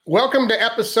Welcome to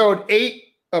episode 8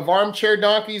 of Armchair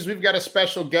Donkeys. We've got a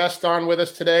special guest on with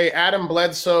us today. Adam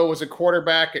Bledsoe was a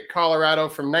quarterback at Colorado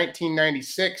from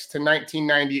 1996 to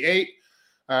 1998.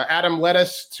 Adam led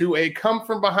us to a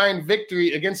come-from-behind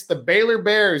victory against the Baylor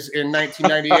Bears in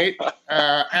 1998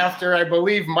 after, I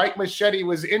believe, Mike Machete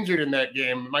was injured in that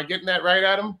game. Am I getting that right,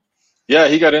 Adam? Yeah,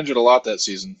 he got injured a lot that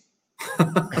season.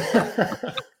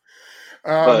 But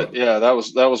yeah, that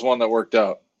was one that worked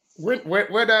out.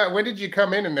 When did you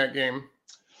come in that game?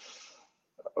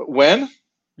 When?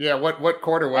 Yeah, what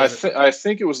quarter was it? I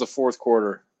think it was the fourth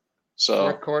quarter. So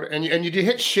fourth quarter, and you did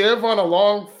hit Shiv on a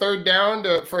long third down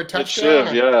for a touchdown.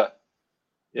 Shiv,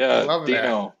 yeah. I love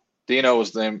Dino. That. Dino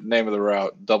was the name of the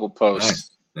route. Double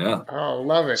post. Nice. Yeah. Oh,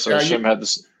 love it. So Shim had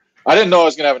this. I didn't know I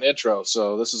was gonna have an intro,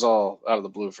 so this is all out of the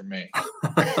blue for me.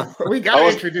 We got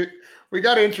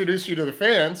to introduce you to the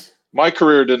fans. My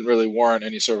career didn't really warrant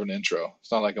any sort of an intro.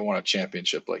 It's not like I won a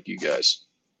championship like you guys.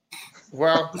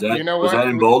 Well, you know what? Was that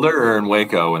in Boulder or in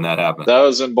Waco when that happened? That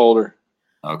was in Boulder.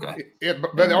 Okay.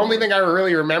 But the only thing I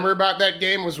really remember about that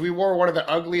game was we wore one of the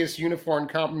ugliest uniform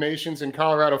combinations in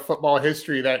Colorado football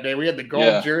history that day. We had the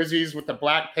gold jerseys with the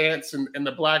black pants and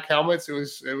the black helmets. It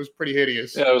was pretty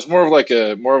hideous. Yeah, it was more of like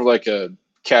a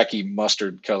khaki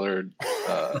mustard colored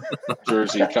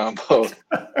jersey combo.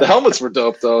 The helmets were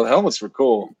dope though. The helmets were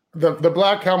cool. The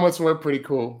black helmets were pretty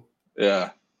cool.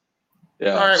 Yeah.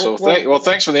 Yeah. All right, so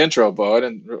thanks for the intro, Bo.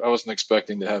 I wasn't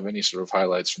expecting to have any sort of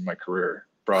highlights from my career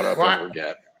brought up ever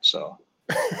again. So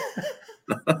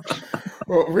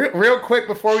well, real quick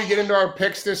before we get into our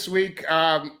picks this week,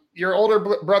 your older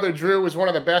brother Drew was one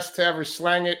of the best to ever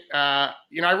slang it. I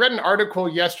read an article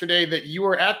yesterday that you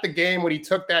were at the game when he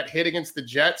took that hit against the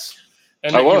Jets,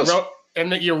 and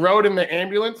that you rode in the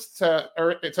ambulance to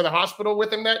the hospital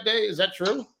with him that day. Is that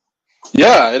true?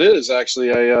 Yeah, it is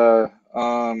actually.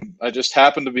 I just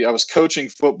happened to be. I was coaching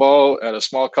football at a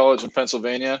small college in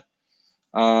Pennsylvania,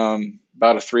 about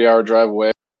a 3-hour drive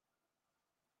away.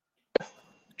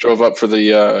 Drove up for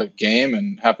the game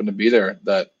and happened to be there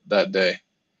that day. It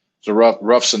was a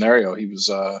rough scenario. He was,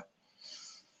 they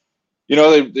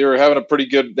were having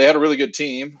they had a really good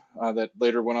team that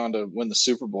later went on to win the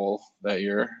Super Bowl that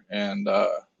year, and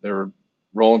they were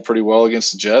rolling pretty well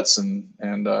against the Jets, and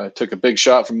took a big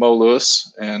shot from Mo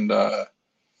Lewis, and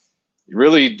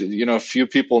really, few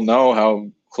people know how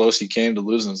close he came to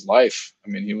losing his life. I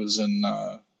mean, he was in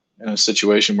a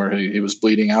situation where he was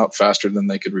bleeding out faster than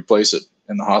they could replace it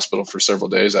in the hospital for several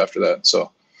days after that.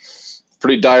 So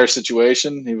pretty dire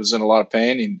situation. He was in a lot of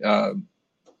pain.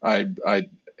 I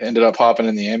ended up hopping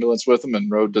in the ambulance with him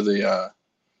and rode to the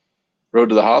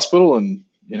hospital. And,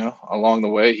 along the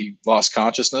way, he lost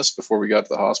consciousness before we got to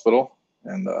the hospital.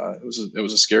 And it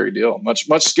was a scary deal, much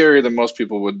scarier than most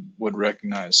people would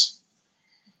recognize.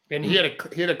 And he had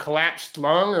a collapsed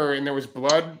lung, and there was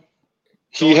blood.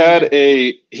 He had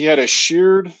a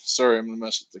sheared. Sorry, I'm gonna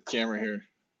mess with the camera here.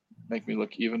 Make me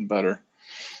look even better.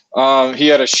 He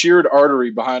had a sheared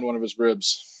artery behind one of his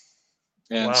ribs,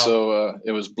 and so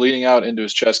it was bleeding out into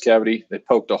his chest cavity. They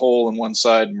poked a hole in one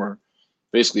side and were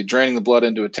basically draining the blood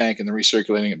into a tank and then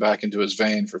recirculating it back into his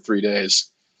vein for 3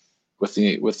 days, with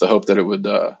the hope that it would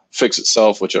fix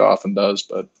itself, which it often does.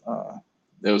 But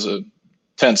it was a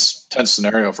tense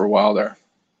scenario for a while there.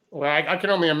 Well, I can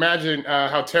only imagine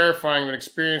how terrifying of an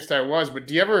experience that was. But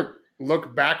do you ever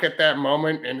look back at that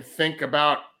moment and think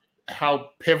about how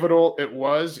pivotal it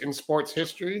was in sports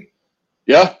history?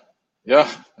 Yeah,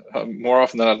 more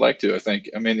often than I'd like to. I think.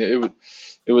 I mean,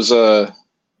 it was a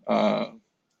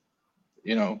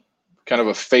kind of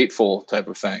a fateful type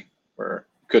of thing where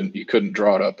you couldn't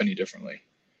draw it up any differently.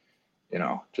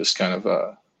 Just kind of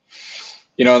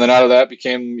and then out of that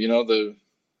became the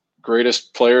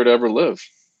greatest player to ever live.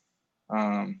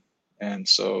 And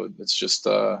so it's just,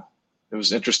 it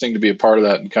was interesting to be a part of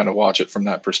that and kind of watch it from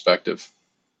that perspective.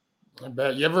 I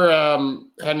bet. You ever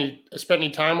spent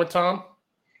any time with Tom?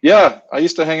 Yeah, I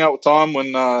used to hang out with Tom when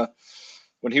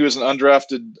he was an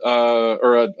undrafted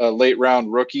or a late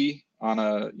round rookie on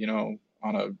a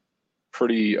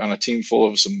team full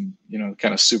of some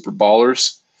kind of super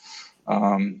ballers.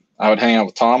 I would hang out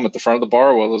with Tom at the front of the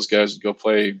bar while those guys would go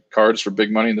play cards for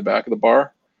big money in the back of the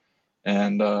bar.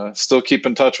 And still keep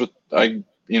in touch with,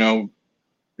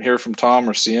 hear from Tom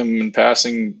or see him in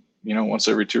passing, once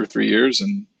every 2 or 3 years.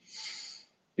 And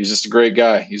he's just a great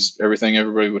guy. He's everything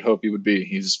everybody would hope he would be.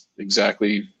 He's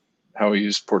exactly how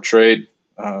he's portrayed,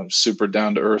 super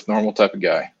down to earth, normal type of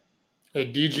guy.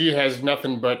 Hey, DG has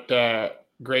nothing but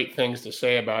great things to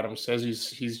say about him. Says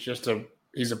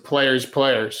he's a player's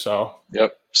player. So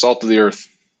yep, salt of the earth.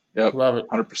 Yep, love it.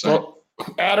 100%.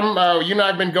 Adam, you and I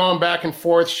have been going back and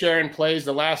forth sharing plays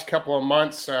the last couple of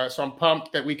months, so I'm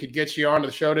pumped that we could get you onto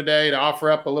the show today to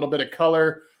offer up a little bit of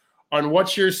color on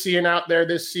what you're seeing out there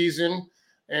this season.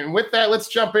 And with that, let's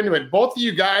jump into it. Both of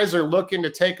you guys are looking to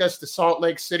take us to Salt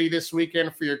Lake City this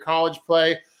weekend for your college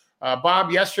play.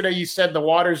 Bob, yesterday you said the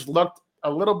waters looked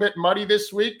a little bit muddy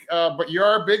this week, but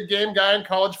you're a big game guy in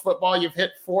college football. You've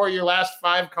hit 4 of your last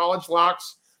 5 college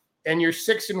locks, and you're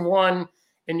 6-1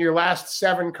 in your last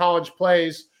 7 college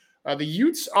plays. The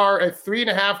Utes are a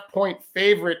 3.5-point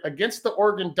favorite against the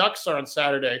Oregon Ducks on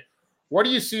Saturday. What are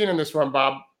you seeing in this one,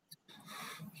 Bob?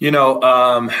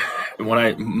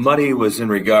 Muddy was in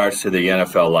regards to the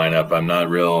NFL lineup. I'm not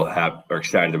real happy or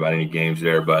excited about any games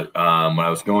there, but when I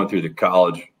was going through the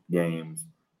college games,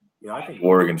 I think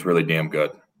Oregon's really damn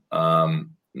good.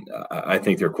 I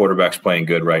think their quarterback's playing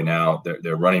good right now.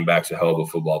 Their running back's a hell of a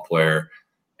football player,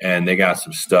 and they got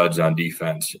some studs on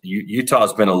defense.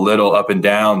 Utah's been a little up and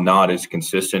down, not as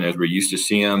consistent as we're used to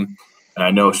see them. And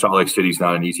I know Salt Lake City's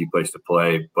not an easy place to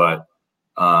play, but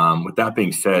with that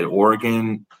being said,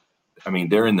 Oregon,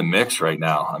 they're in the mix right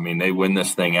now. They win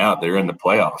this thing out, they're in the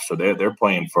playoffs, so they're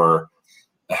playing for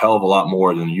a hell of a lot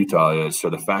more than Utah is. So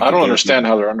the fact I don't understand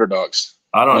how they're underdogs.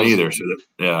 I don't either. So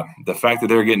the fact that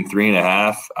they're getting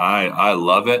 3.5, I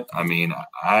love it.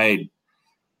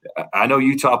 I know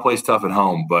Utah plays tough at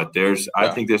home, but I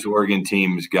think this Oregon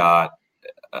team's got,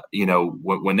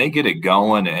 when they get it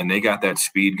going and they got that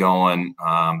speed going,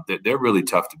 they're really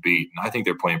tough to beat. And I think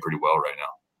they're playing pretty well right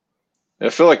now. I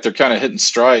feel like they're kind of hitting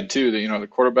stride too. The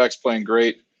quarterback's playing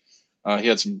great. He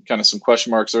had some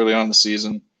question marks early on in the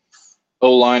season.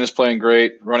 O-line is playing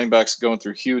great. Running backs going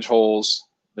through huge holes.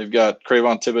 They've got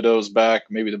Cravon Thibodeau's back,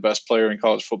 maybe the best player in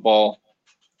college football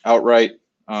outright,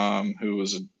 who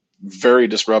was very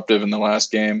disruptive in the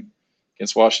last game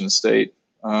against Washington State.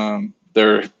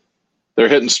 They're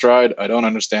hitting stride. I don't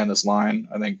understand this line.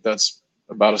 I think that's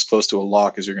about as close to a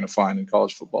lock as you're going to find in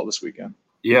college football this weekend.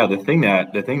 Yeah, the thing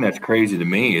that's crazy to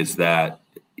me is that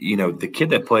the kid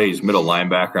that plays middle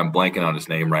linebacker, I'm blanking on his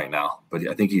name right now, but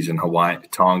I think he's in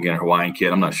Tongan Hawaiian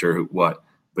kid. I'm not sure what,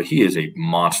 but he is a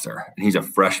monster. And he's a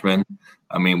freshman.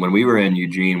 When we were in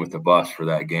Eugene with the bus for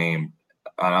that game,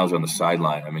 and I was on the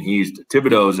sideline.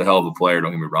 Thibodeau is a hell of a player.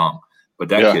 Don't get me wrong, but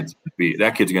kid's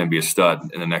going to be a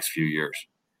stud in the next few years.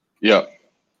 Yeah,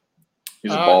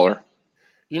 he's a baller.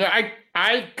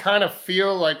 I kind of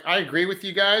feel like I agree with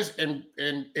you guys, and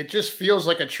it just feels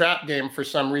like a trap game for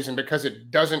some reason because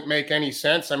it doesn't make any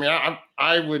sense.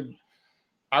 I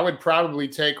would probably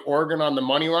take Oregon on the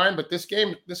money line, but this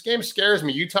game scares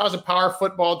me. Utah's a power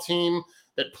football team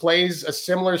that plays a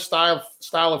similar style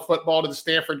of football to the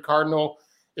Stanford Cardinal.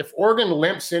 If Oregon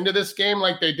limps into this game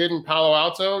like they did in Palo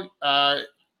Alto,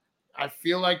 I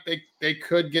feel like they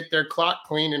could get their clock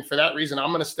clean, and for that reason, I'm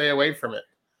going to stay away from it.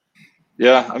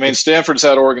 Yeah, Stanford's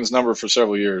had Oregon's number for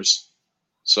several years,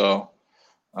 so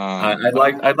I'd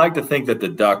like to think that the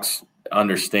Ducks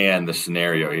understand the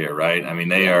scenario here, right?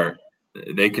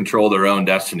 They control their own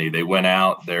destiny. They went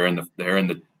out. They're in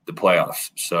the playoffs.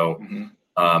 So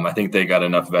I think they got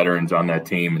enough veterans on that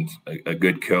team and a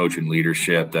good coach and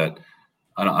leadership that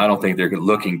I don't think they're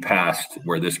looking past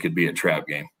where this could be a trap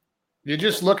game. You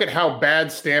just look at how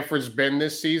bad Stanford's been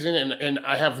this season, and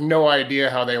I have no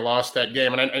idea how they lost that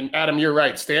game. And Adam, you're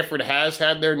right. Stanford has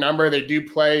had their number. They do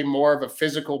play more of a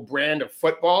physical brand of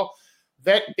football.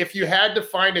 That if you had to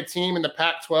find a team in the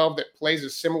Pac-12 that plays a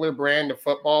similar brand of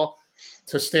football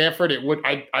to Stanford,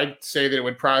 I'd say that it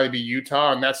would probably be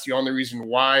Utah, and that's the only reason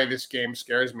why this game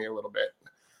scares me a little bit.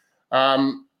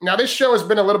 Now, this show has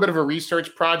been a little bit of a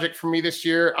research project for me this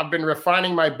year. I've been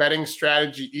refining my betting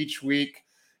strategy each week.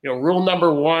 Rule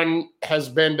number 1 has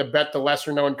been to bet the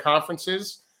lesser-known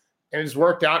conferences, and it's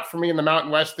worked out for me in the Mountain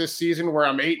West this season, where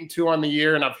I'm 8-2 on the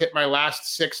year, and I've hit my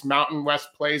last 6 Mountain West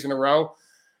plays in a row.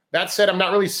 That said, I'm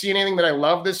not really seeing anything that I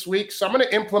love this week, so I'm going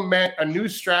to implement a new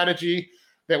strategy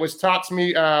that was taught to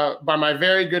me by my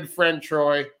very good friend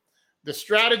Troy. The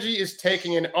strategy is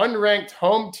taking an unranked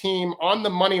home team on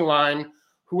the money line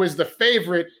who is the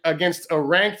favorite against a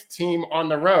ranked team on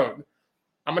the road.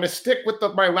 I'm going to stick with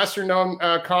my lesser-known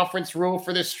conference rule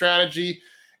for this strategy,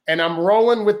 and I'm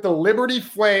rolling with the Liberty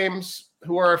Flames,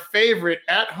 who are a favorite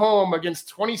at home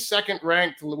against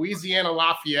 22nd-ranked Louisiana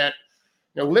Lafayette.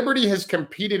 Liberty has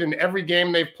competed in every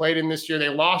game they've played in this year. They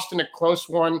lost in a close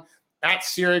one at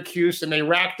Syracuse, and they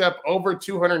racked up over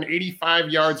 285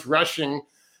 yards rushing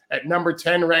at number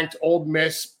 10 ranked Ole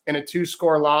Miss in a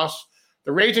 2-score loss.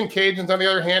 The Raging Cajuns, on the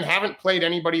other hand, haven't played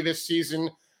anybody this season.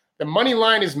 The money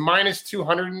line is minus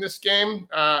 200 in this game,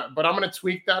 but I'm going to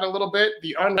tweak that a little bit.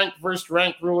 The unranked versus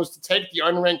ranked rule is to take the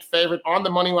unranked favorite on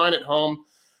the money line at home.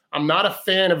 I'm not a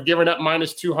fan of giving up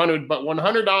minus 200, but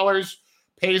 $100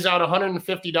 pays out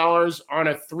 $150 on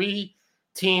a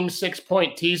 3-team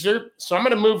 6-point teaser. So I'm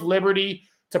going to move Liberty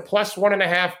to plus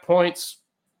 1.5 points.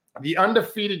 The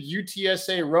undefeated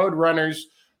UTSA Roadrunners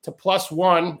to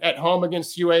 +1 at home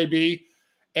against UAB.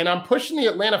 And I'm pushing the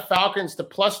Atlanta Falcons to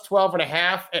plus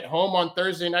 12.5 at home on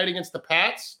Thursday night against the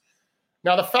Pats.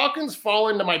 Now, the Falcons fall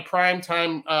into my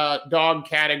primetime dog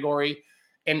category,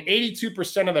 and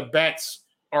 82% of the bets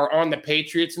are on the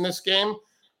Patriots in this game.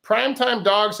 Primetime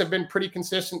dogs have been pretty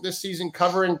consistent this season,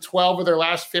 covering 12 of their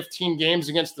last 15 games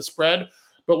against the spread.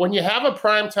 But when you have a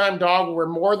primetime dog where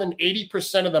more than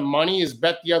 80% of the money is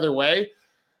bet the other way,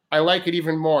 I like it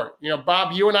even more. You know,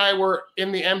 Bob, you and I were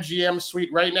in the MGM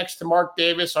suite right next to Mark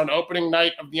Davis on opening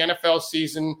night of the NFL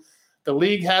season. The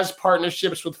league has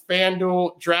partnerships with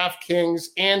FanDuel, DraftKings,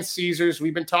 and Caesars.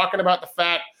 We've been talking about the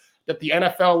fact that the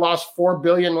NFL lost $4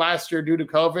 billion last year due to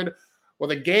COVID. Well,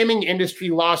 the gaming industry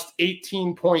lost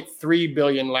 $18.3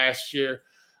 billion last year.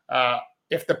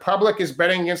 If the public is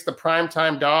betting against the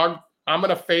primetime dog, I'm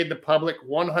going to fade the public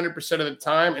 100% of the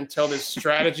time until this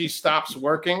strategy stops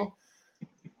working.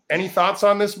 Any thoughts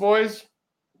on this, boys?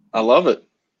 I love it.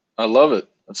 I love it.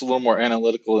 It's a little more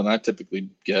analytical than I typically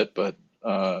get, but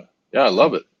yeah, I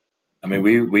love it. I mean,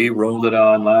 we rolled it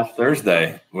on last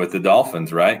Thursday with the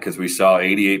Dolphins, right? Because we saw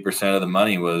 88% of the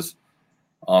money was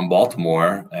on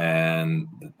Baltimore, and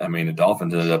I mean, the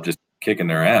Dolphins ended up just kicking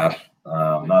their ass,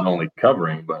 not only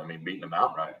covering, but I mean, beating them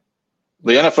outright.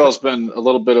 The NFL's been a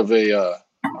little bit of a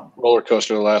roller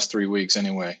coaster the last 3 weeks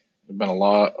anyway. There've been a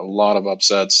lot of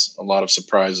upsets, a lot of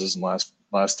surprises in the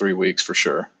last 3 weeks for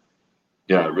sure.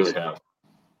 Yeah, it really has.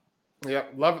 Yeah,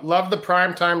 love the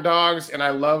primetime dogs, and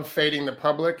I love fading the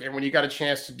public. And when you got a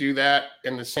chance to do that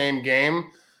in the same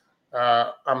game,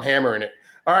 I'm hammering it.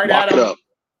 All right, Lock Adam, it up.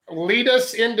 Lead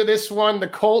us into this one. The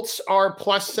Colts are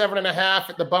plus 7.5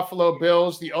 at the Buffalo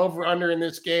Bills. The over-under in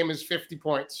this game is 50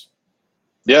 points.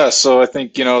 Yeah, so I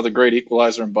think, the great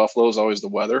equalizer in Buffalo is always the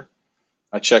weather.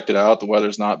 I checked it out. The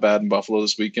weather's not bad in Buffalo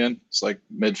this weekend. It's like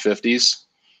mid-50s,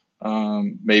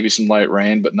 maybe some light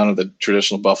rain, but none of the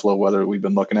traditional Buffalo weather we've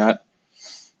been looking at.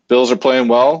 Bills are playing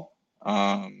well.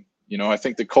 I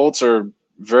think the Colts are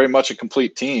very much a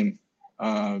complete team.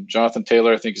 Jonathan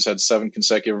Taylor, I think, has had 7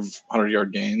 consecutive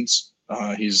 100-yard gains.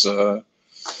 I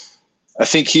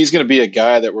think he's going to be a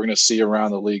guy that we're going to see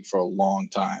around the league for a long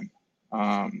time.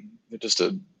 Just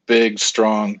a big,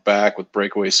 strong back with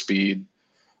breakaway speed.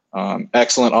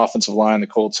 Excellent offensive line the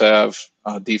Colts have.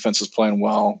 Defense is playing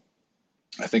well.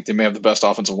 I think they may have the best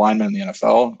offensive lineman in the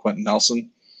NFL, Quentin Nelson.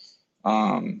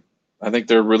 I think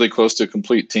they're really close to a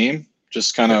complete team.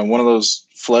 Just kind of one of those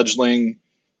fledgling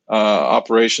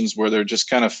operations where they're just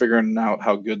kind of figuring out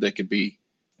how good they could be.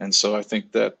 And so I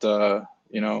think that,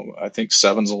 I think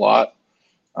 7's a lot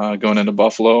going into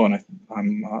Buffalo, and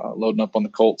I'm loading up on the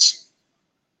Colts.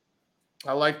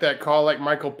 I like that call, like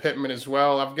Michael Pittman as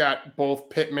well. I've got both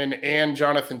Pittman and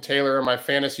Jonathan Taylor in my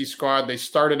fantasy squad. They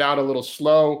started out a little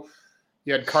slow.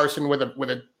 You had Carson with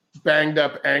a banged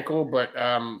up ankle, but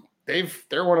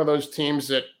they're one of those teams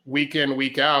that week in,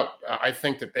 week out, I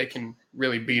think that they can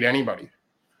really beat anybody.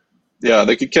 Yeah,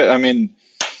 they could. It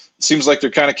seems like they're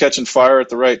kind of catching fire at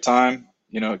the right time.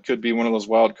 It could be one of those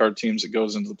wild card teams that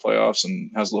goes into the playoffs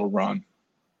and has a little run.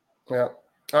 Yeah.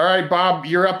 All right, Bob,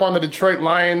 you're up on the Detroit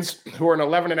Lions, who are an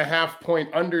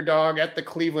 11.5-point underdog at the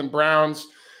Cleveland Browns.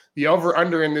 The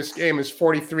over-under in this game is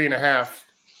 43.5.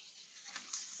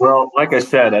 Well, like I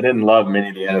said, I didn't love many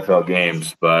of the NFL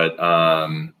games, but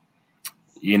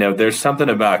there's something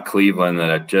about Cleveland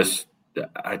that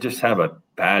I just have a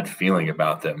bad feeling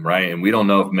about them, right? And we don't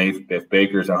know if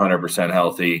Baker's 100%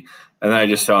 healthy. And then I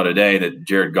just saw today that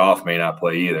Jared Goff may not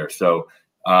play either. So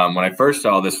when I first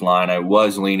saw this line, I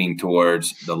was leaning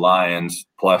towards the Lions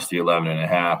plus the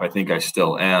 11.5. I think I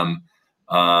still am.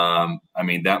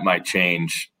 That might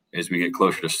change as we get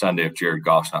closer to Sunday if Jared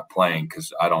Goff's not playing,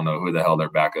 because I don't know who the hell their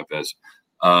backup is.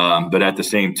 But at the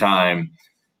same time,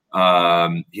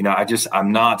 I'm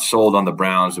not sold on the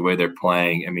Browns the way they're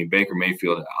playing. I mean, Baker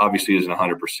Mayfield obviously isn't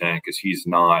 100% because he's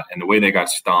not. And the way they got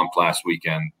stomped last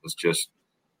weekend was just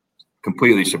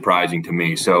completely surprising to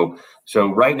me. So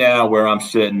right now where I'm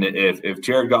sitting, if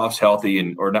Jared Goff's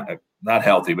healthy or not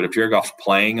healthy, but if Jared Goff's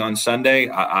playing on Sunday,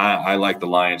 I like the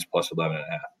Lions plus 11.5.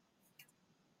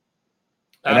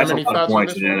 And that's a lot of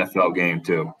points in an NFL game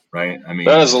too, right? I mean,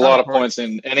 that is a lot of points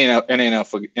in any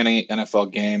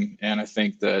NFL game. And I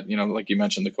think that, like you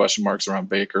mentioned, the question marks around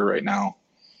Baker right now,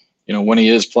 when he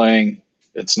is playing,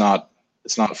 it's not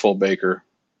full Baker.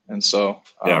 And so,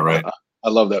 yeah, right. I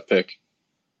love that pick.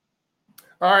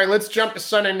 All right, let's jump to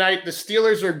Sunday night. The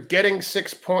Steelers are getting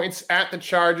 6 points at the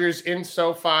Chargers in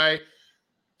SoFi.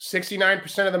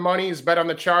 69% of the money is bet on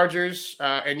the Chargers,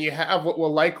 and you have what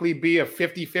will likely be a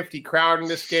 50-50 crowd in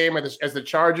this game as the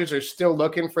Chargers are still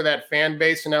looking for that fan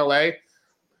base in LA.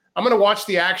 I'm going to watch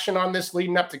the action on this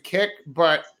leading up to kick,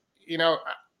 but, you know,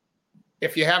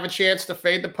 if you have a chance to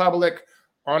fade the public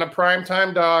on a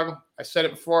primetime dog, I said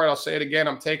it before and I'll say it again,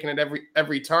 I'm taking it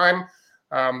every time.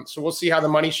 So we'll see how the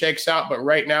money shakes out, but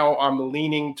right now I'm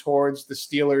leaning towards the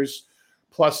Steelers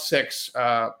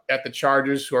 +6 at the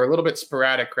Chargers, who are a little bit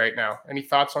sporadic right now. Any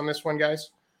thoughts on this one, guys?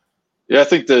 Yeah, I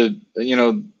think the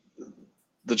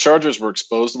Chargers were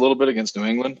exposed a little bit against New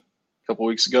England a couple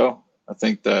weeks ago. I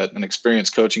think that an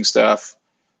experienced coaching staff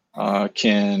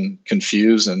can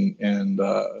confuse and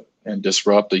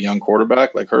disrupt a young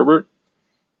quarterback like Herbert.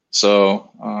 So,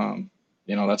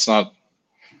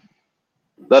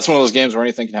 that's one of those games where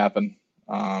anything can happen.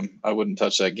 I wouldn't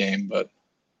touch that game, but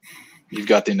you've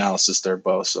got the analysis there,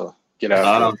 Bo. So get out.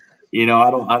 I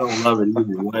don't love it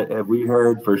either. What have we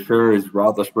heard for sure is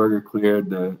Roethlisberger cleared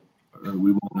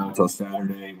we won't know until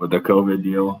Saturday with the COVID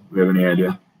deal. We have any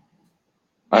idea?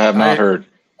 I have not heard.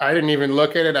 I didn't even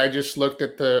look at it. I just looked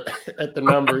at the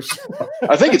numbers.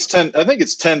 I think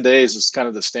it's 10 days is kind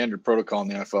of the standard protocol in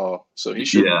the NFL. So he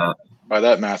should, by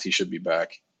that math, he should be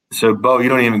back. So, Bo, you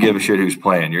don't even give a shit who's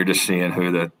playing. You're just seeing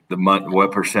who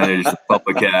what percentage the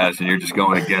public has, and you're just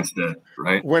going against it,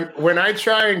 right? When I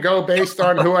try and go based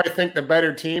on who I think the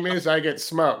better team is, I get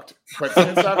smoked. But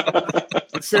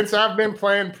since I've been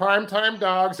playing primetime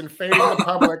dogs and fading the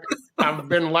public, I've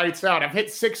been lights out. I've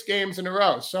hit 6 games in a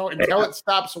row. So until it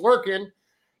stops working,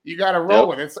 you got to roll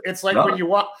with it. It's like when you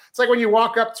walk. It's like when you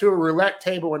walk up to a roulette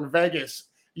table in Vegas.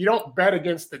 You don't bet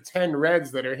against the 10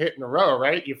 Reds that are hitting in a row,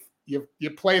 right? You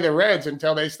play the Reds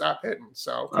until they stop hitting.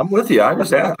 So I'm with you. I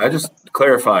just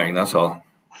clarifying. That's all.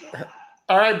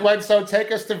 All right, Bledsoe, take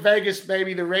us to Vegas,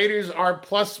 baby. The Raiders are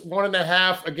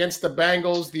 +1.5 against the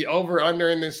Bengals. The over/under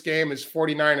in this game is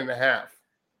 49.5.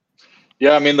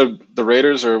 Yeah, I mean the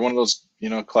Raiders are one of those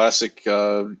classic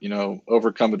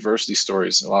overcome adversity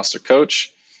stories. They lost their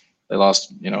coach, they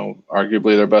lost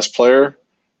arguably their best player,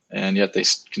 and yet they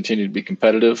continue to be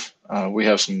competitive. We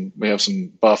have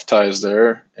some buff ties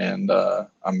there, and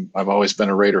I've always been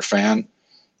a Raider fan,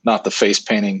 not the face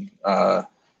painting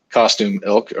costume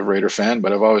ilk of Raider fan,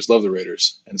 but I've always loved the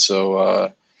Raiders. And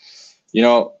so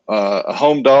a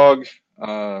home dog.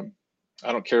 I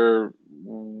don't care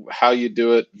how you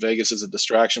do it. Vegas is a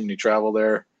distraction when you travel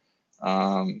there.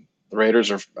 The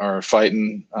Raiders are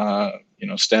fighting,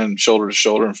 standing shoulder to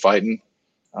shoulder and fighting.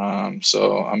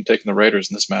 So I'm taking the Raiders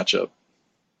in this matchup.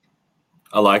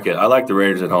 I like it. I like the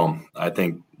Raiders at home. I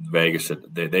think Vegas,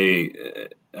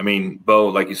 I mean, Bo,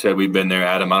 like you said, we've been there.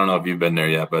 Adam, I don't know if you've been there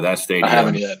yet, but that stadium. I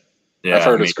haven't yet. Yeah, I've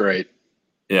heard it's great.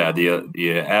 Yeah,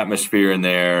 the atmosphere in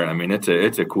there. I mean, it's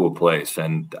a cool place,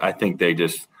 and I think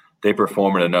they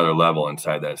perform at another level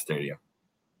inside that stadium.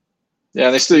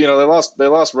 Yeah, they still, they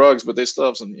lost Ruggs, but they still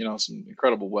have some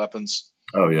incredible weapons.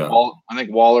 Oh yeah. I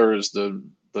think Waller is the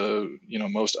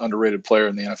most underrated player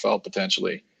in the NFL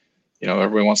potentially.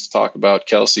 Everybody wants to talk about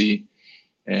Kelsey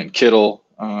and Kittle,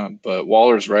 but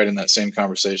Waller's right in that same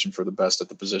conversation for the best at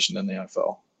the position in the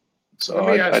NFL. So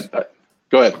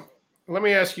go ahead. Let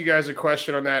me ask you guys a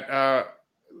question on that.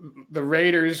 The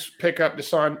Raiders pick up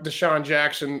Deshaun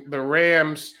Jackson. The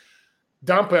Rams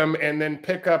dump him and then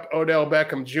pick up Odell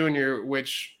Beckham Jr.,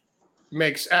 which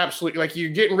makes absolutely –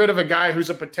 you're getting rid of a guy who's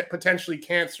a potentially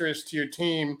cancerous to your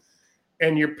team,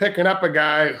 and you're picking up a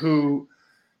guy who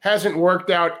hasn't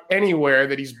worked out anywhere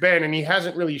that he's been, and he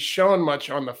hasn't really shown much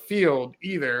on the field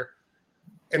either.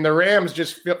 And the Rams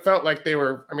just felt like they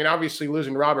were – obviously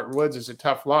losing Robert Woods is a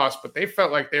tough loss, but they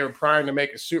felt like they were primed to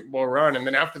make a Super Bowl run. And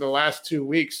then after the last 2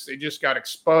 weeks, they just got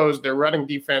exposed. Their running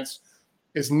defense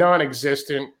is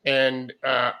non-existent, and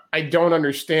I don't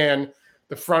understand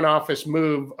the front office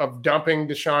move of dumping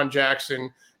Deshaun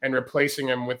Jackson and replacing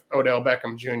him with Odell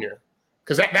Beckham Jr.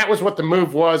 Because that was what the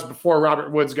move was before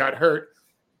Robert Woods got hurt.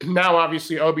 Now,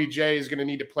 obviously, OBJ is going to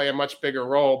need to play a much bigger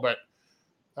role, but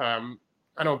I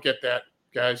don't get that,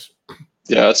 guys.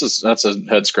 Yeah, that's a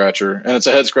head scratcher, and it's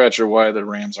a head scratcher why the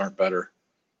Rams aren't better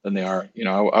than they are.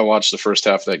 I watched the first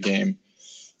half of that game.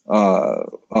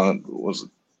 Was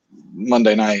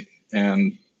Monday night,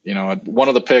 and one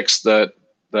of the picks that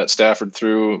Stafford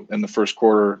threw in the first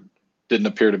quarter didn't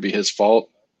appear to be his fault.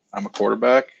 I'm a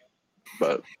quarterback,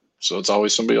 so it's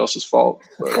always somebody else's fault.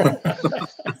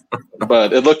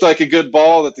 But it looked like a good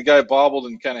ball that the guy bobbled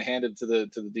and kind of handed to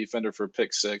the defender for a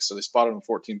pick 6. So they spotted him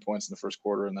 14 points in the first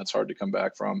quarter, and that's hard to come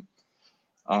back from.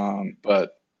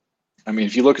 But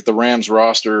if you look at the Rams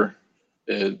roster,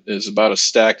 is about as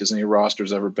stacked as any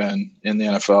roster's ever been in the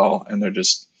NFL, and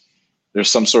there's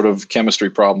some sort of chemistry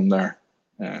problem there,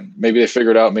 and maybe they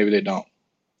figure it out, maybe they don't.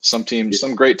 Some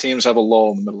great teams have a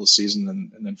lull in the middle of the season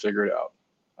and then figure it out.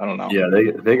 I don't know. Yeah,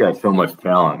 they got so much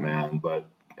talent, man. But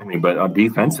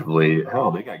defensively,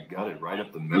 hell, they got gutted right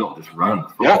up the middle, just running the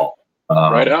football.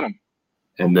 Right at them.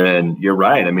 And then you're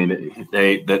right. I mean,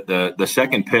 the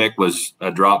second pick was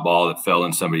a drop ball that fell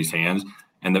in somebody's hands.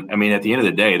 And at the end of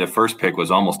the day, the first pick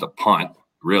was almost a punt,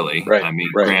 really. Right,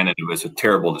 Granted, it was a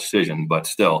terrible decision, but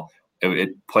still,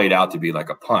 it played out to be like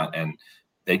a punt. And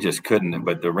they just couldn't.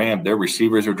 But their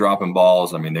receivers are dropping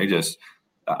balls. I mean,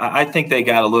 I think they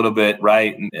got a little bit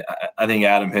right. I think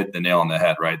Adam hit the nail on the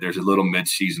head, right? There's a little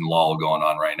midseason lull going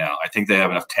on right now. I think they have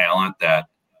enough talent that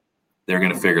they're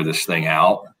going to figure this thing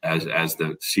out as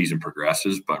the season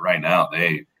progresses. But right now,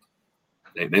 they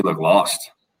look lost.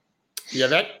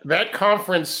 Yeah, that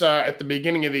conference at the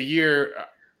beginning of the year,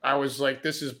 I was like,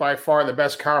 this is by far the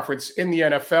best conference in the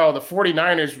NFL. The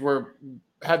 49ers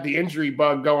had the injury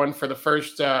bug going for the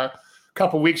first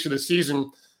couple weeks of the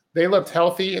season. They looked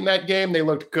healthy in that game. They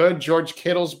looked good. George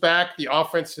Kittle's back. The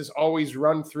offense has always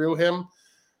run through him.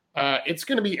 It's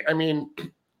going to be,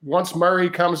 once Murray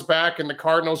comes back and the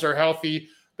Cardinals are healthy,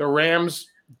 the Rams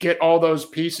get all those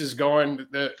pieces going.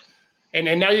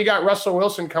 And now you got Russell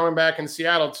Wilson coming back in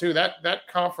Seattle too. That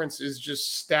conference is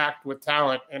just stacked with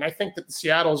talent. And I think that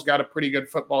Seattle's got a pretty good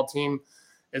football team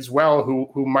as well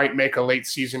who might make a late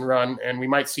season run. And we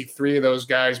might see 3 of those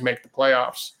guys make the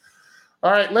playoffs.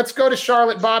 All right, let's go to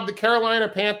Charlotte, Bob. The Carolina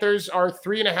Panthers are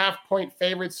 3.5-point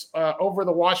favorites over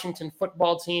the Washington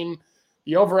football team.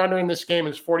 The over-under in this game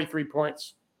is 43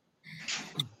 points.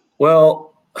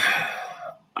 Well,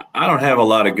 I don't have a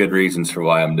lot of good reasons for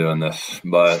why I'm doing this,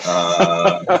 but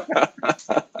I'm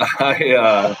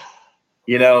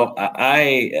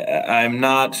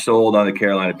not sold on the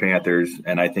Carolina Panthers,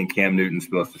 and I think Cam Newton's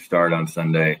supposed to start on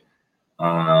Sunday.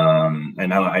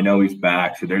 And I know he's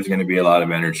back, so there's going to be a lot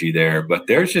of energy there. But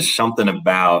there's just something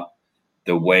about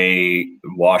the way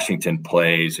Washington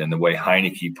plays and the way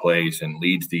Heineke plays and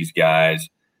leads these guys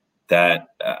that,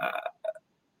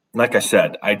 like I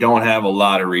said, I don't have a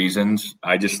lot of reasons.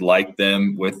 I just like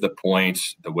them with the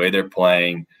points, the way they're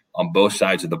playing on both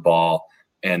sides of the ball,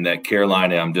 and that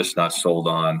Carolina I'm just not sold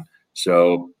on.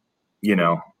 So,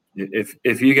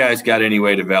 if you guys got any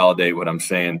way to validate what I'm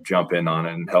saying, jump in on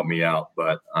it and help me out.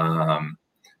 But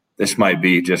this might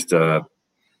be just a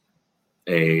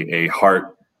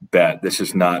heart bet. This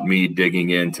is not me digging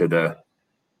into the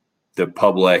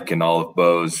public and all of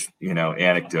Bo's,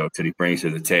 anecdotes that he brings to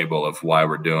the table of why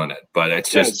we're doing it. But it's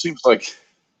just it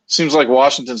seems like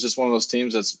Washington's just one of those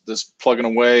teams that's plugging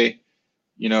away,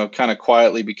 kind of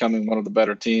quietly becoming one of the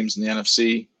better teams in the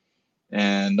NFC,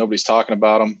 and nobody's talking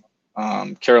about them.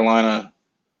 Carolina,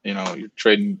 you're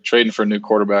trading for a new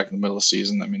quarterback in the middle of the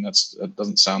season. That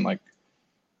doesn't sound like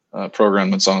a program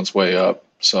that's on its way up.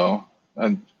 So,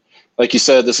 and like you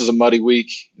said, this is a muddy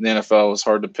week in the NFL. It was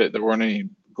hard to pick. There weren't any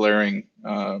glaring,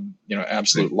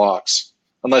 absolute locks,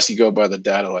 unless you go by the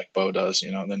data like Bo does.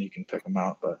 Then you can pick them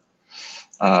out. But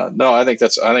no, I think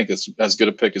it's as good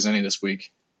a pick as any this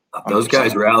week. Those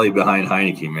guys rally behind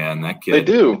Heineke, man. That kid, they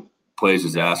do, plays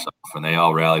his ass off, and they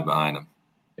all rally behind him.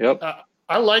 Yep.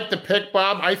 I like the pick,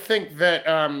 Bob. I think that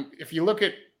if you look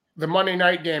at the Monday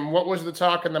night game, what was the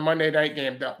talk in the Monday night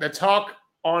game? The talk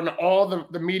on all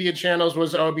the media channels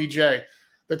was OBJ.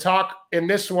 The talk in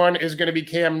this one is going to be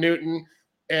Cam Newton.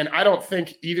 And I don't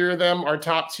think either of them are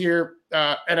top tier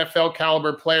NFL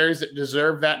caliber players that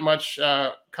deserve that much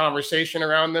conversation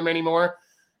around them anymore.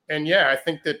 And yeah, I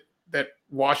think that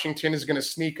Washington is going to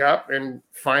sneak up and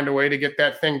find a way to get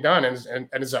that thing done. And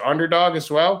as an underdog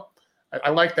as well, I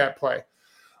like that play.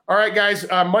 All right, guys.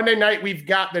 Monday night, we've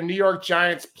got the New York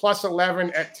Giants plus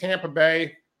 11 at Tampa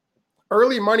Bay.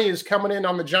 Early money is coming in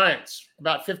on the Giants,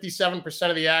 about 57%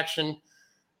 of the action.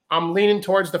 I'm leaning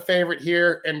towards the favorite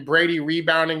here and Brady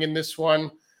rebounding in this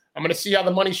one. I'm going to see how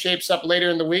the money shapes up later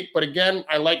in the week. But again,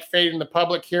 I like fading the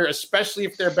public here, especially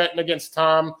if they're betting against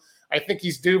Tom. I think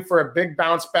he's due for a big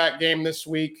bounce back game this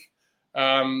week. So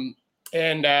I'm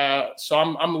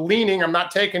leaning, I'm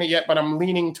not taking it yet, but I'm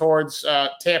leaning towards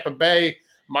Tampa Bay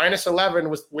minus 11,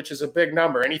 which is a big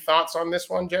number. Any thoughts on this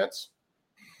one, gents?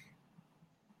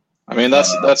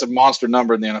 That's a monster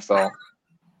number in the NFL.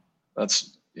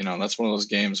 That's one of those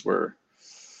games where,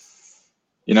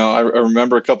 I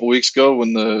remember a couple weeks ago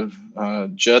when the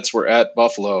Jets were at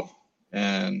Buffalo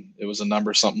and it was a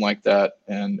number something like that,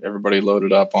 and everybody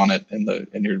loaded up on it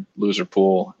in your loser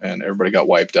pool and everybody got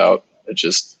wiped out. It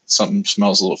just, something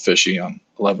smells a little fishy on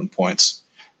 11 points.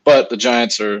 But the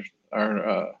Giants are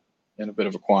in a bit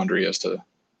of a quandary as to,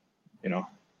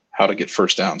 how to get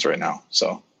first downs right now.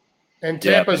 So. And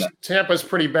Tampa's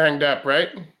pretty banged up, right?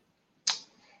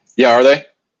 Yeah, are they?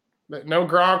 No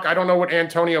Gronk. I don't know what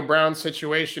Antonio Brown's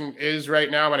situation is right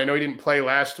now, and I know he didn't play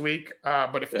last week.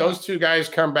 But if those two guys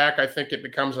come back, I think it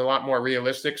becomes a lot more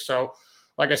realistic. So,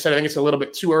 like I said, I think it's a little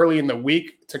bit too early in the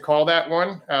week to call that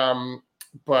one.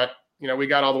 But we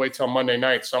got all the way till Monday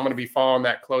night, so I'm going to be following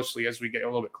that closely as we get a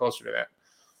little bit closer to that.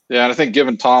 Yeah, and I think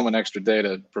giving Tom an extra day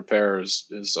to prepare is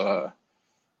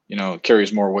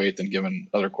carries more weight than giving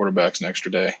other quarterbacks an extra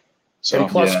day. So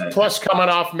and plus coming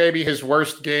off maybe his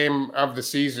worst game of the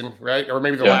season, right? Or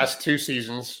maybe the last two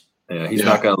seasons. Yeah, he's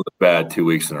not going to look bad 2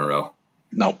 weeks in a row.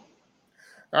 No.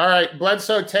 All right,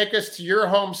 Bledsoe, take us to your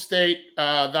home state.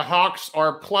 The Hawks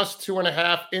are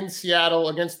 +2.5 in Seattle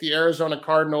against the Arizona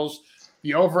Cardinals.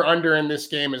 The over-under in this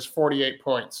game is 48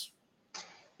 points.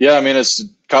 Yeah, I mean, it's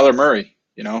Kyler Murray.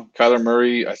 Kyler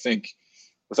Murray, I think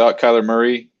without Kyler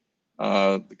Murray,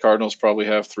 the Cardinals probably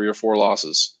have 3 or 4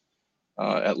 losses.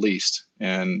 At least.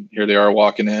 And here they are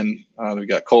walking in. They've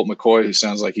got Colt McCoy, who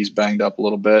sounds like he's banged up a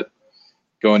little bit,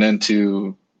 going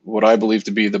into what I believe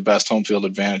to be the best home field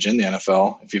advantage in the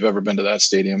NFL. If you've ever been to that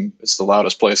stadium, it's the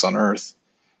loudest place on earth.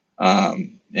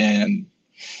 And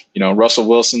Russell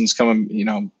Wilson's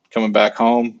coming back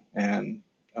home and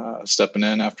stepping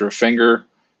in after a finger.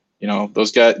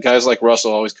 Those guys like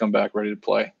Russell always come back ready to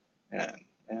play.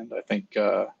 And I think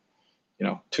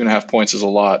 2.5 points is a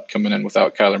lot coming in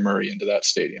without Kyler Murray into that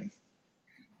stadium.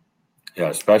 Yeah,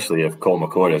 especially if Colt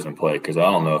McCoy doesn't play, because I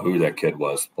don't know who that kid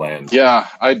was playing. Yeah,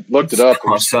 I looked it up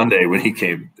on Sunday when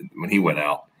he went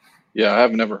out. Yeah, I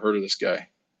have never heard of this guy.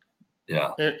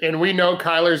 Yeah, and we know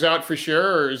Kyler's out for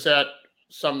sure, or is that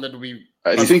something that we?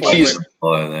 I think he's.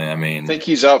 I think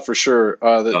he's out for sure.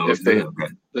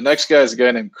 The next guy is a guy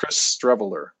named Chris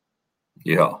Streveler.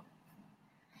 Yeah,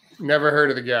 never heard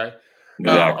of the guy.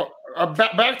 Exactly.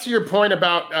 Back to your point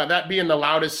about that being the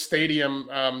loudest stadium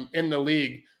in the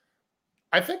league.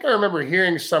 I think I remember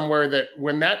hearing somewhere that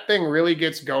when that thing really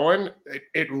gets going,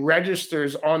 it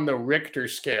registers on the Richter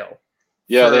scale.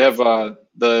 Yeah, they have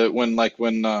when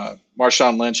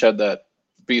Marshawn Lynch had that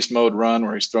beast mode run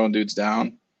where he's throwing dudes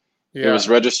down. Yeah. It was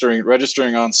registering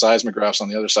on seismographs on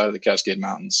the other side of the Cascade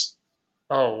Mountains.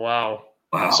 Oh wow!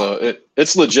 So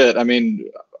it's legit. I mean,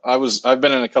 I've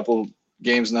been in a couple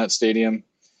games in that stadium.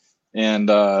 And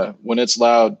when it's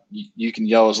loud, you can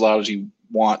yell as loud as you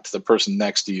want to the person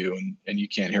next to you, and you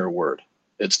can't hear a word.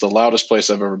 It's the loudest place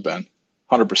I've ever been,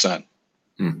 100%.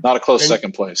 Not a close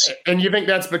second place. And you think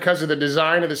that's because of the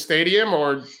design of the stadium,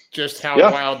 or just how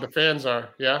loud the fans are?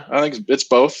 Yeah, I think it's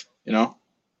both.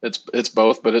 It's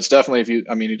both, but it's definitely you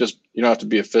don't have to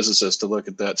be a physicist to look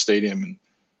at that stadium, and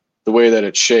the way that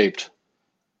it's shaped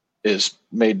is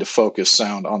made to focus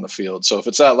sound on the field. So if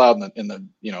it's that loud in the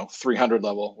 300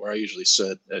 level where I usually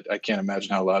sit, I can't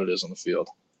imagine how loud it is on the field.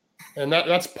 And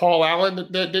that's Paul Allen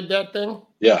that did that thing?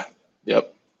 Yeah.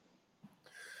 Yep.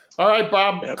 All right,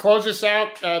 Bob, close us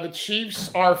out. The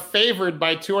Chiefs are favored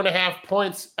by 2.5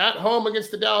 points at home against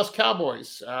the Dallas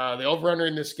Cowboys. The over-under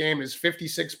in this game is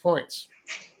 56 points.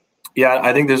 Yeah,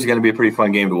 I think this is going to be a pretty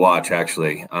fun game to watch,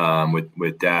 actually,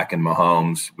 with Dak and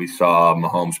Mahomes. We saw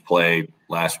Mahomes play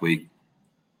last week,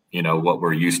 what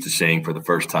we're used to seeing for the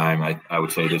first time, I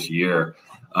would say this year.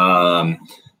 Right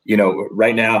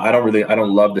now, I don't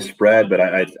love the spread, but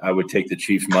I would take the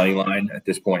Chiefs money line at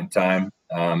this point in time.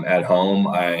 At home,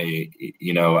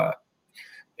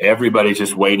 everybody's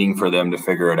just waiting for them to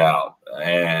figure it out.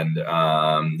 And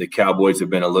the Cowboys have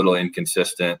been a little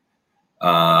inconsistent.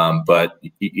 But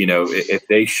if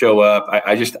they show up,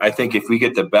 I think if we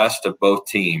get the best of both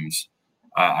teams,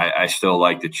 I still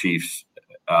like the Chiefs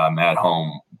at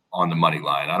home on the money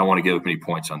line. I don't want to give up any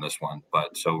points on this one,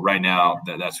 but so right now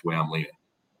that's the way I'm leaning.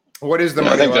 What is the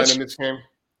money line in this game?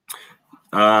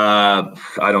 I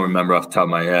don't remember off the top of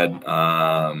my head.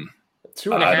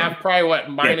 2.5, probably what,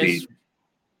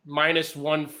 minus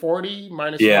 140,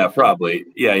 minus. Yeah, probably.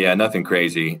 Yeah, nothing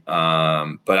crazy.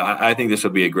 But I think this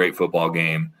will be a great football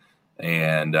game.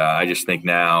 And I just think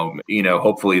now,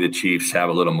 hopefully the Chiefs have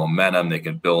a little momentum. They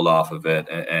can build off of it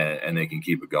and they can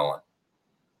keep it going.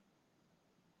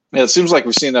 Yeah, it seems like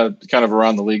we've seen that kind of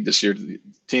around the league this year. The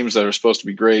teams that are supposed to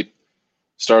be great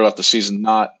start off the season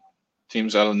not.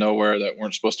 Teams out of nowhere that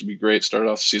weren't supposed to be great started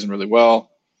off the season really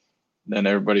well. Then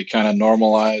everybody kind of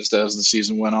normalized as the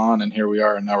season went on, and here we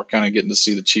are. And now we're kind of getting to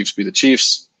see the Chiefs be the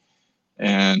Chiefs.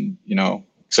 And,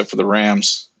 except for the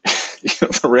Rams,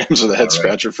 the Rams are the head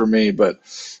scratcher for me. But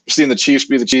we're seeing the Chiefs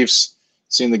be the Chiefs,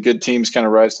 seeing the good teams kind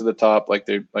of rise to the top like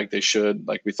they should,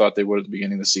 like we thought they would at the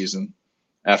beginning of the season.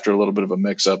 After a little bit of a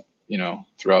mix-up,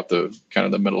 throughout the kind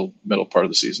of the middle part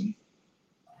of the season.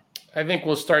 I think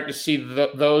we'll start to see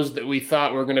those that we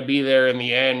thought were going to be there in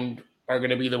the end are going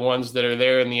to be the ones that are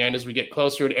there in the end as we get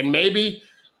closer. And maybe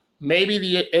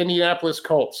the Indianapolis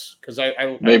Colts, because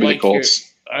I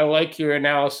like your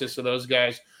analysis of those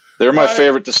guys. They're my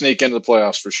favorite to sneak into the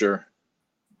playoffs for sure.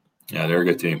 Yeah, they're a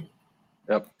good team.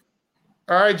 Yep.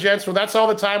 All right, gents. Well, that's all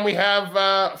the time we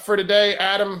have for today.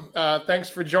 Adam, thanks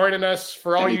for joining us.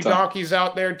 For all you donkeys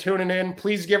out there tuning in,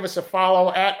 please give us a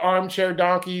follow at Armchair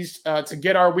Donkeys to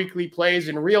get our weekly plays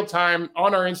in real time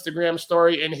on our Instagram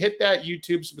story, and hit that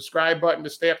YouTube subscribe button to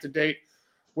stay up to date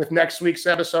with next week's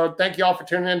episode. Thank you all for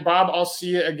tuning in. Bob, I'll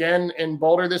see you again in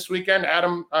Boulder this weekend.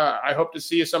 Adam, I hope to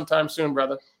see you sometime soon,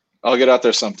 brother. I'll get out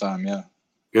there sometime, yeah.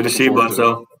 Good to see you,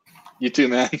 Bledsoe. You too,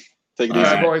 man. Take it easy. All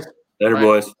right, boys. Later,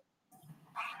 boys.